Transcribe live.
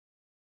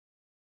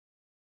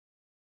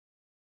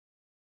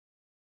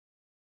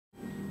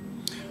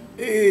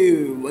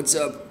Hey, what's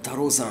up,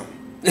 Taro-san?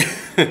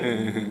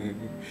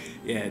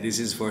 Yeah, this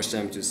is first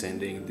time to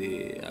sending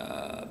the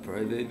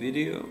private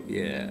video.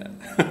 Yeah,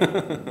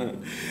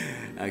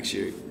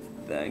 actually,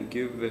 thank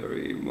you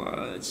very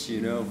much.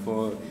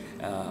 For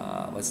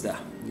what's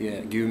that?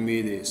 Yeah, giving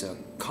me these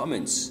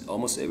comments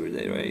almost every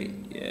day, right?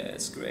 Yeah,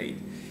 it's great.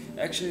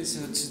 Actually,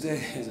 so today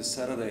is a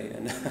Saturday,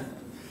 and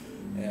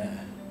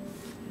yeah,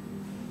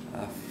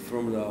 uh,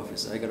 from the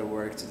office. I gotta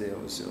work today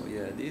also.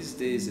 Yeah, these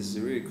days is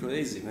really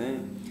crazy,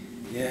 man.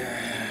 Yeah.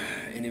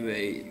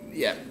 Anyway,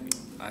 yeah.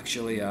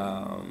 Actually,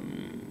 yeah,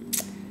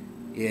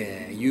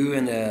 you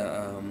and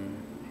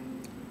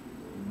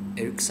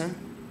Erickson.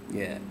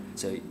 Yeah.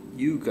 So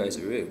you guys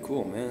are really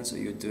cool, man. So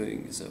you're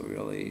doing so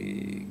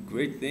really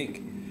great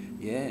thing.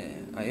 Yeah,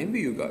 I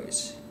envy you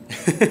guys.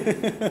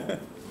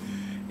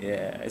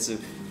 Yeah. So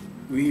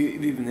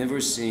we've never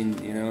seen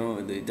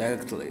the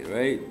directly,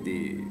 right?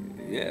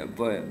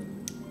 But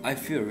I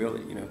feel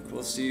really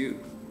close to you.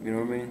 You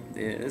know what I mean?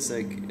 Yeah, it's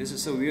like this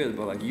is so weird,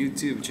 but like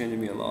YouTube changed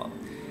me a lot.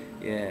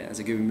 Yeah,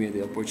 it's giving me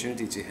the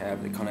opportunity to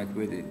have the connect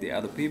with the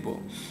other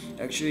people.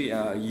 Actually,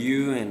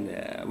 you and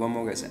one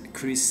more guy,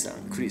 Chris,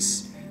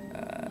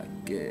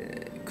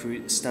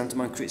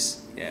 stuntman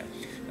Chris. Yeah,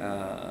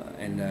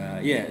 and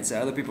yeah, it's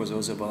other people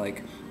also, but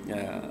like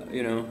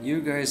you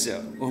guys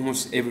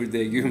almost every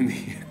day give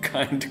me a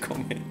kind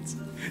comment.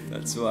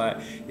 That's why,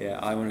 yeah,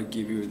 I want to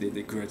give you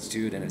the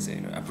gratitude and I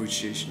say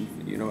appreciation.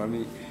 You know what I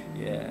mean?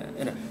 Yeah,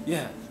 and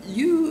yeah,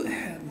 you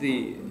had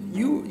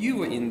you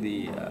were in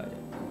the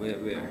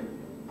where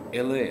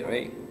LA,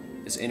 right?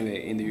 It's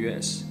anyway in the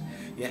US.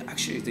 Yeah,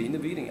 actually, in the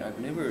beginning, I've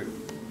never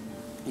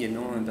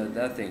known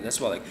that thing. That's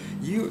why like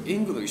your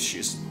English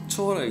is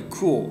totally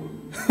cool.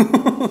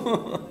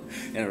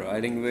 And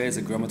writing ways,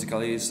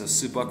 grammatically is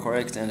super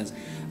correct, and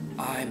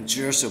I'm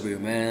jealous of you,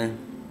 man.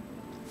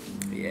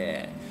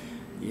 Yeah,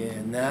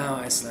 yeah.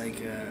 Now it's like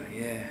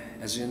yeah,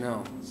 as you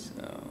know,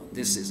 so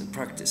this is a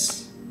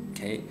practice.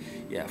 Okay,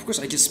 yeah. Of course,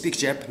 I can speak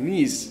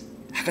Japanese,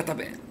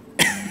 Hakatabe,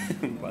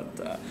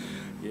 but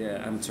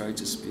yeah, I'm trying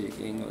to speak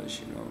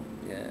English.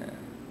 Yeah.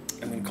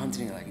 I'm gonna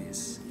continue like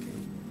this.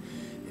 Okay?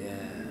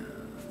 Yeah,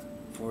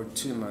 for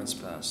 2 months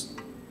past.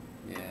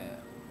 Yeah.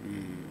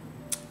 Mm.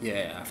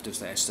 Yeah, after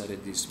I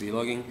started this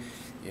vlogging,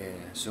 yeah,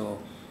 so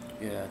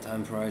yeah,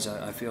 time flies.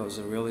 I feel it's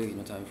a really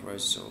time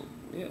flies so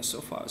yeah,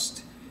 so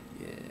fast.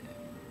 Yeah,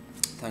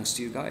 thanks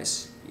to you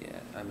guys. Yeah,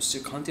 I'm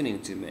still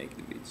continuing to make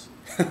the beats.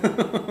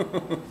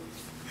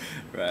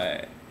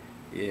 Right.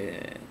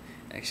 Yeah.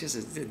 Actually,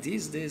 so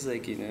these days,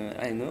 like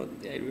I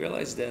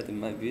realize that in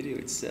my video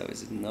itself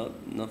is not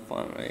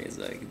fun, right? It's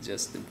like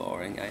just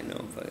boring. I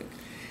know, but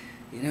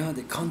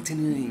the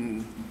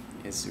continuing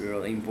is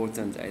really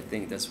important. I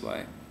think that's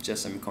why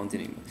just I'm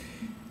continuing.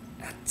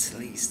 At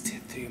least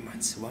 3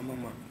 months, one more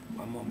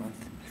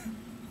month.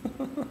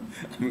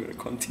 I'm gonna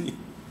continue.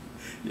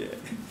 Yeah,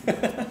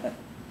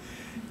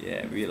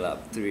 yeah. We love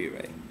three,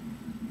 right?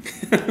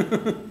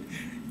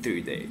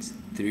 3 days,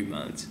 3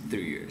 months,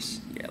 3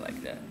 years. Yeah,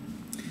 like that.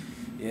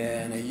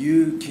 Yeah, and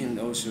you can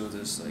also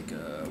just like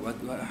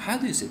what how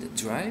do you say the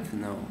drive?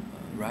 No,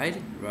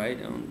 ride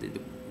on the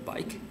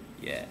bike.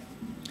 Yeah,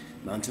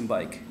 mountain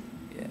bike.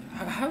 Yeah,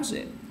 how's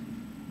it?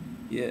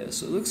 Yeah,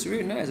 so it looks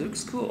really nice. It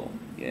looks cool.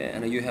 Yeah,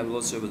 and you have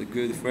lots of the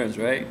good friends,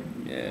 right?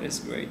 Yeah, that's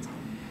great.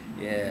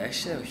 Yeah,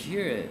 actually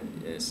here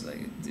it's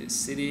like the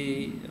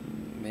city.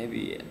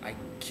 Maybe I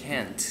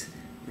can't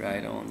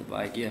ride on the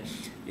bike. Yeah,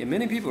 yeah.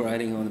 Many people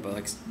riding on the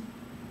bikes.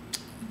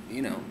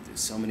 There's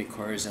so many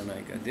cars and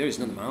like there is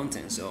no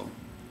mountain. So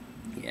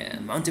yeah,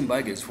 mountain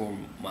bike is for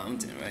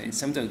mountain, right?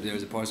 Sometimes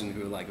there's a person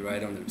who like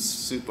ride on the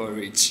super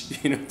rich,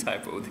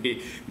 type of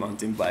the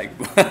mountain bike.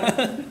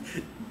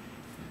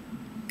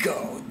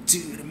 Go to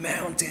the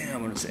mountain. I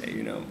want to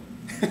say.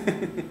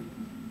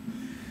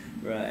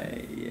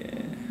 Right?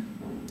 Yeah.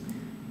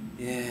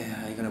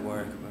 Yeah, I gotta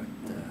work, but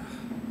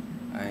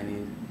I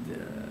need.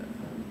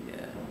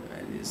 Yeah, I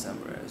need some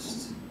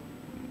rest.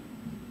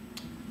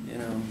 You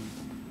know.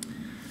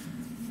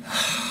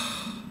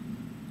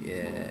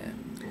 Yeah,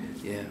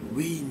 yeah.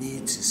 We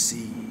need to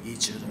see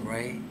each other,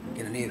 right?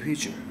 In the near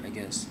future, I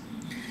guess.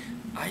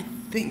 I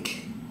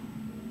think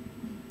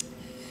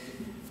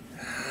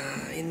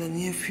in the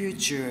near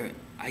future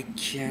I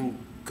can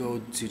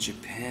go to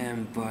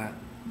Japan, but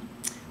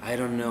I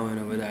don't know,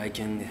 whether I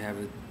can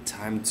have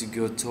time to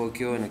go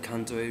Tokyo in a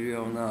Kanto area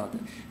or not.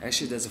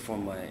 Actually, that's for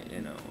my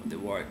the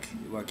work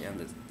and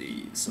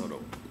the sort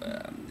of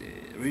the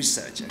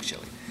research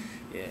actually.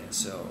 Yeah,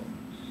 so.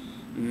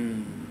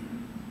 Mm,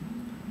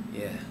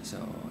 yeah, so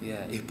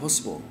yeah, if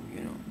possible,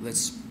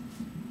 let's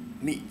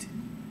meet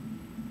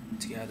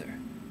together.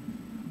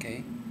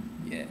 Okay?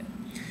 Yeah.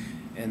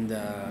 And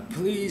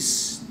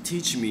please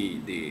teach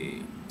me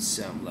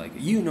some like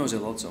knows a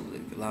lot of the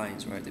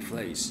lines, right? The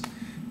phrases.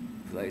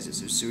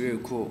 It's really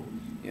cool,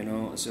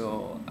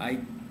 So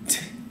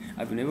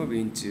I've never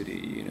been to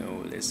the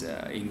this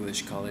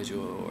English college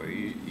or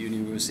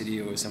university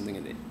or something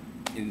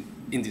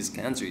in this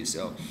country,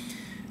 so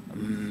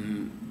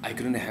I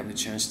couldn't have the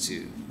chance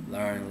to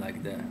learn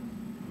like the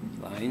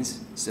lines.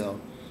 So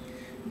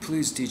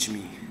please teach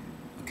me.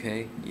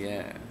 Okay?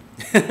 Yeah.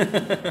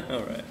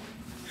 Alright.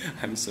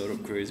 I'm sort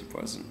of crazy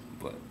person,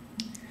 but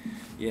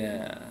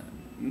yeah.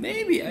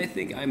 Maybe I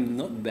think I'm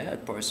not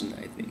bad person,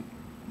 I think.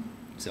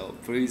 So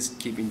please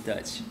keep in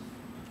touch.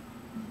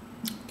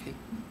 Okay.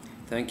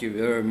 Thank you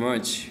very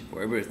much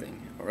for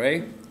everything.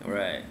 Alright?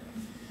 Alright.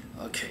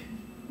 Okay.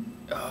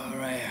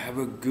 Alright, have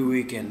a good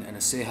weekend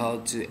and say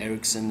hello to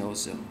Erickson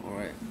also.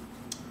 Alright.